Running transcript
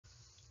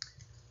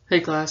Hey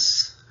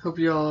class, hope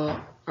you all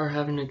are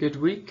having a good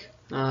week.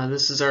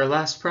 This is our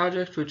last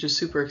project, which is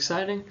super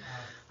exciting.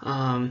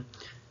 And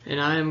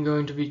I am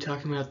going to be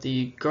talking about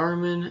the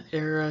Garmin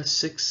Era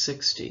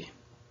 660.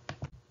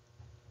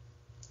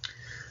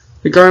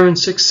 The Garmin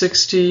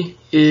 660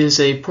 is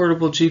a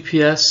portable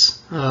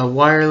GPS,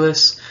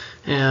 wireless.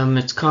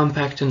 It's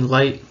compact and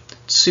light.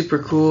 It's super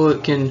cool.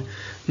 It can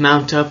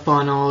mount up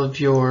on all of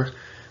your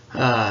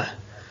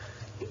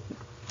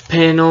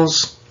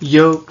panels,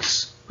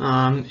 yokes,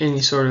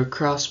 any sort of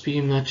cross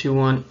beam that you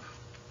want.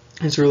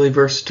 It's really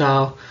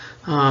versatile,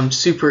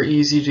 super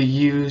easy to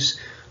use.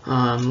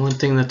 One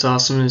thing that's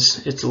awesome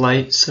is it's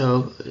light,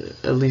 so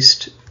at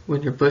least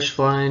when you're bush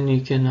flying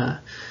you can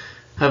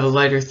have a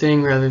lighter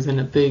thing rather than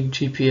a big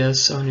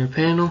GPS on your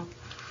panel.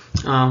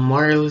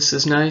 Wireless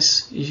is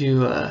nice.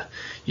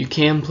 You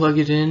can plug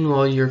it in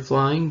while you're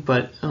flying,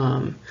 but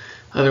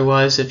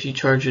otherwise if you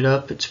charge it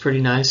up, it's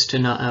pretty nice to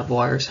not have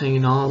wires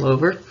hanging all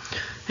over,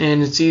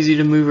 and it's easy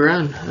to move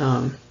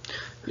around.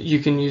 You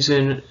can use it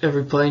in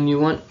every plane you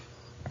want.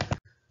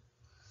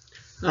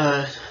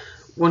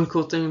 One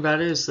cool thing about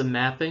it is the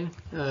mapping.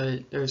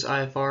 There's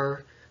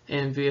IFR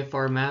and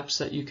VFR maps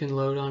that you can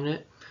load on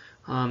it.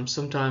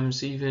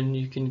 Sometimes even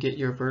you can get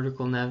your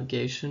vertical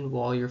navigation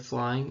while you're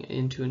flying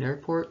into an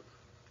airport.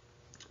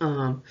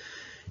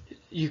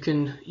 You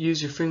can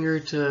use your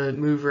finger to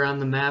move around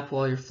the map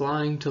while you're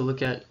flying to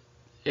look at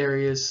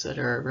areas that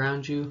are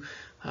around you,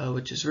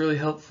 which is really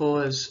helpful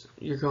as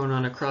you're going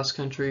on a cross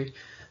country.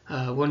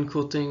 One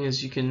cool thing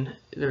is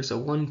there's a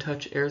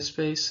one-touch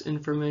airspace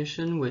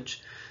information, which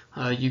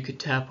you could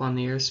tap on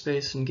the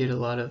airspace and get a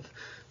lot of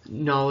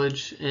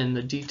knowledge and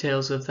the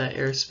details of that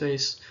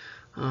airspace.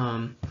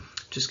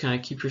 Just kind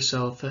of keep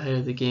yourself ahead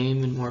of the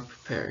game and more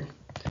prepared.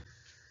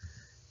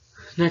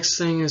 Next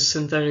thing is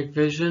synthetic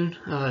vision.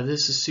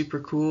 This is super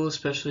cool,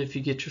 especially if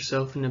you get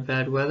yourself into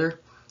bad weather.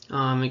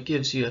 It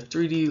gives you a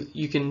 3D,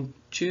 you can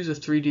choose a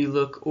 3D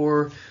look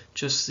or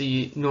just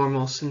the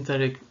normal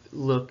synthetic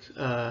look,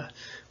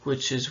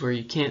 which is where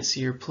you can't see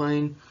your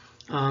plane.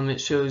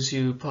 It shows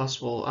you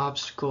possible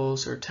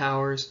obstacles or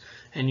towers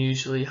and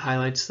usually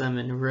highlights them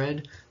in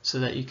red so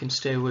that you can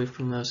stay away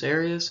from those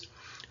areas.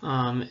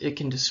 It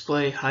can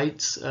display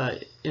heights,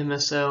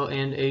 MSL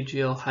and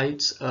AGL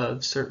heights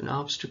of certain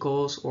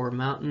obstacles or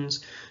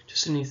mountains,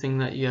 just anything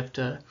that you have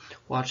to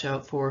watch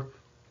out for.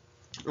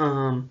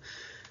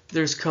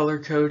 There's color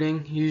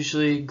coding.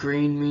 Usually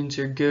green means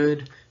you're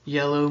good,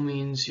 yellow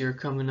means you're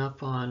coming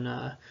up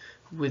on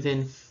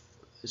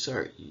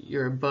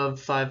you're above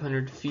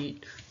 500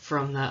 feet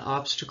from that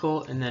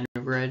obstacle, and then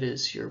red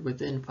is you're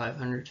within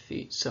 500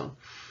 feet. So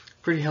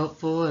pretty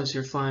helpful as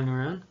you're flying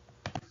around.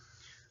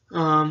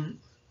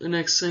 The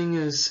next thing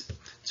is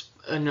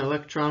an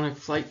electronic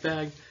flight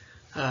bag.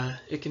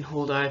 It can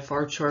hold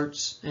IFR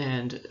charts,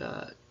 and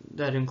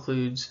that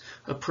includes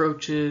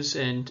approaches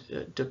and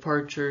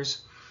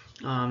departures.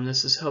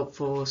 This is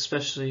helpful,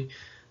 especially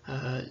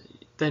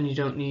then you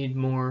don't need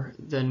more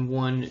than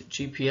one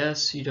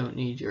GPS. You don't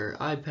need your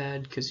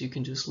iPad because you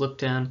can just look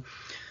down,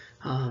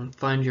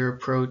 find your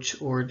approach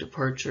or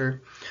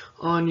departure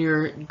on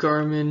your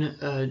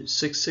Garmin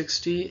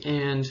 660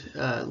 and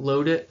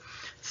load it,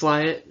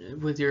 fly it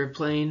with your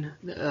plane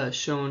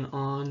shown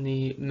on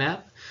the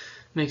map.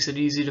 Makes it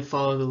easy to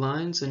follow the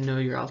lines and know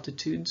your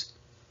altitudes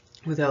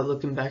without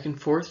looking back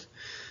and forth.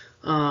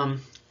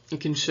 It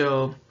can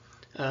show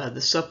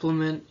the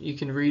supplement. You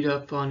can read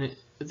up on it,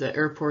 the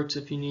airports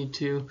if you need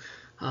to.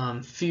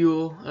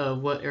 Fuel,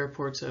 what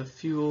airports have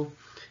fuel.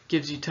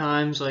 Gives you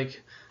times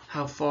like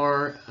how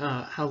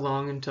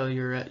long until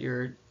you're at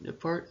your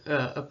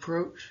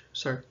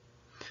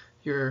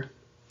your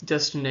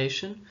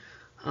destination.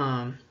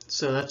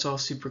 So that's all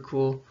super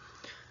cool.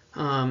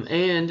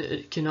 And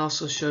it can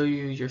also show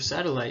you your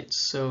satellites.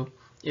 So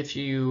if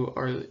you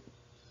are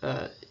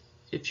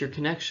if your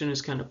connection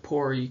is kind of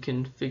poor, you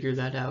can figure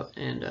that out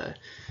and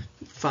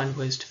find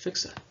ways to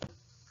fix that.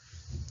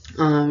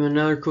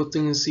 Another cool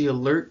thing is the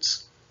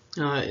alerts.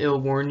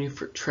 It'll warn you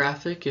for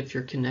traffic if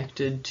you're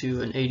connected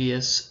to an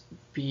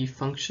ADS-B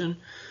function,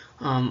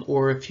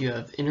 or if you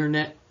have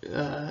internet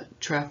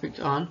traffic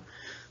on.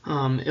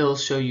 It'll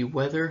show you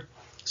weather,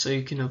 so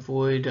you can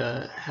avoid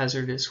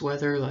hazardous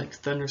weather like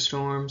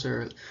thunderstorms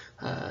or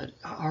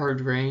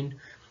hard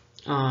rain.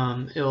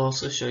 It'll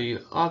also show you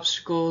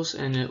obstacles,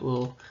 and it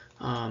will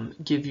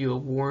give you a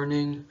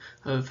warning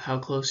of how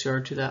close you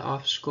are to that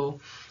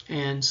obstacle,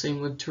 and same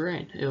with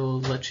terrain. It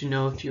will let you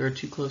know if you are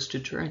too close to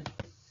terrain.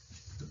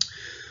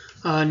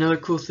 Another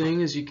cool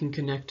thing is you can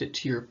connect it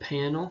to your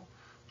panel.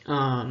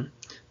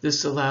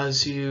 This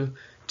allows you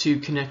to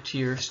connect to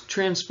your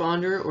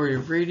transponder or your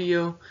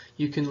radio.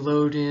 You can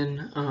load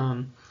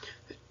in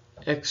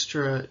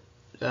extra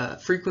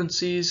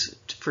frequencies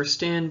for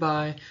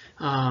standby.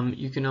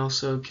 You can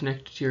also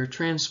connect to your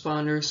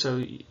transponder,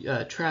 so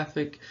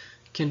traffic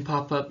can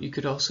pop up. You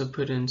could also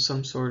put in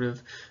some sort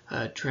of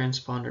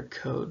transponder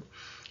code.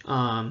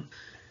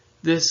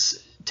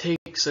 This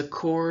takes a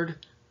cord,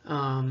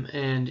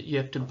 and you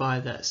have to buy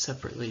that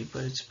separately,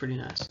 but it's pretty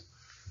nice.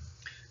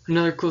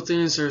 Another cool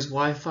thing is there's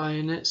Wi-Fi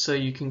in it, so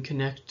you can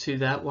connect to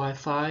that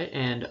Wi-Fi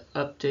and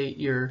update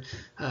your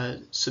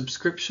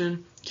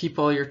subscription, keep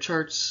all your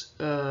charts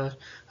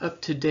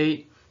up to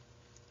date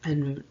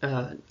and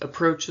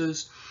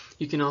approaches.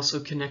 You can also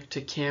connect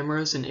to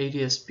cameras in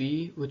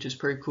ADS-B, which is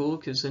pretty cool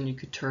because then you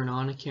could turn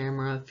on a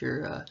camera if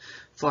you're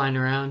flying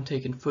around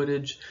taking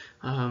footage.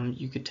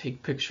 You could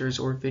take pictures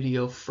or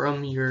video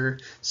from your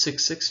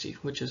 660,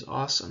 which is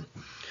awesome.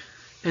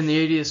 And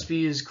the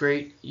ADS-B is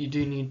great. You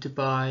do need to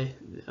buy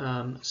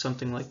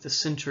something like the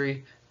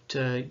Century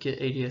to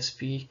get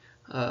ADS-B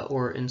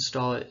or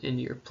install it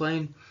into your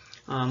plane,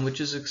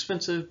 which is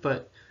expensive,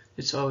 but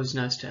it's always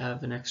nice to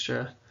have an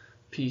extra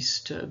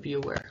piece to be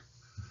aware.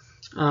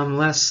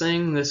 Last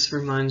thing, this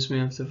reminds me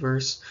of the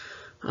verse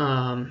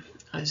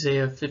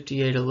Isaiah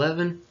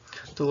 58:11.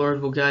 The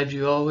Lord will guide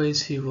you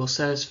always. He will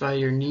satisfy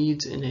your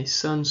needs in a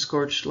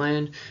sun-scorched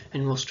land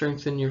and will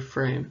strengthen your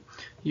frame.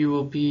 You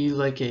will be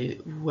like a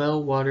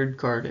well-watered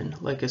garden,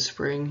 like a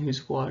spring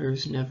whose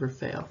waters never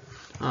fail.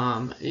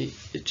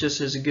 It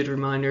just is a good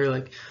reminder,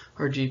 like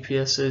our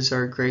GPSs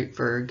are great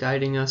for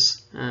guiding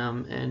us,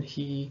 and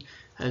he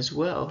as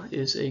well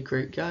is a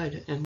great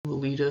guide and will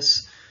lead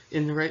us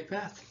in the right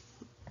path.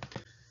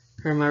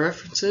 Here are my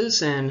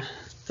references, and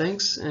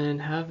thanks,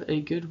 and have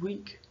a good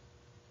week.